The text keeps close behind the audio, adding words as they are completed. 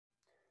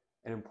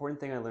An important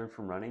thing I learned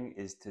from running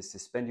is to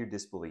suspend your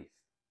disbelief.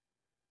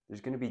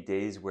 There's going to be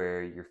days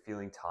where you're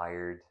feeling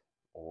tired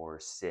or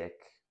sick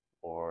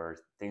or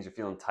things are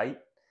feeling tight,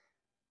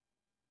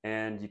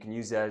 and you can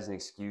use that as an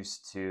excuse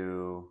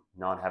to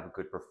not have a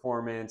good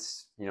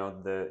performance.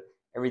 The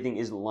everything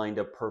isn't lined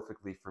up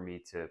perfectly for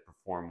me to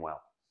perform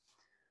well.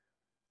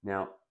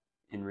 Now,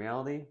 in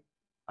reality,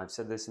 I've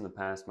said this in the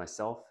past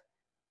myself,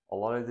 a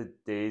lot of the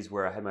days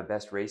where I had my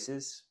best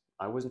races,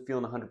 I wasn't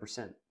feeling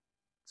 100%.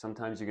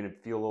 Sometimes you're going to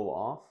feel a little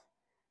off.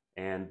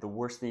 And the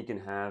worst thing you can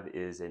have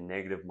is a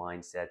negative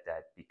mindset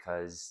that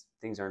because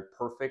things aren't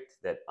perfect,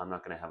 that I'm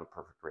not going to have a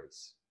perfect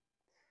race.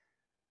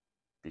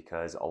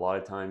 Because a lot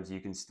of times you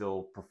can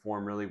still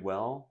perform really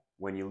well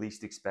when you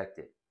least expect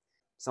it.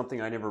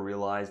 Something I never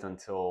realized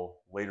until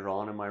later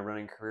on in my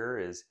running career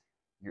is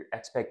your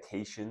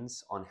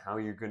expectations on how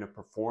you're going to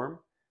perform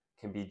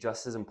can be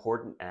just as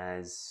important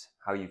as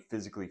how you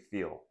physically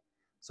feel.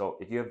 So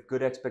if you have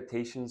good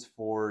expectations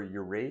for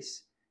your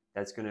race,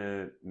 that's going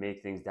to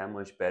make things that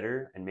much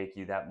better and make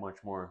you that much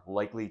more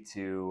likely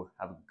to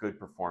have a good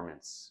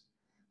performance.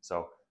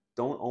 So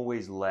don't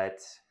always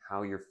let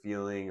how you're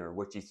feeling or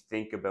what you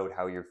think about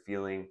how you're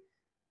feeling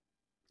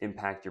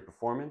impact your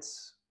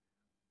performance.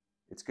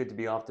 It's good to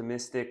be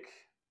optimistic.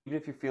 Even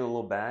if you're feeling a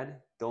little bad,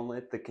 don't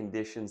let the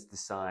conditions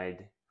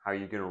decide how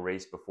you're going to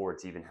race before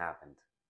it's even happened.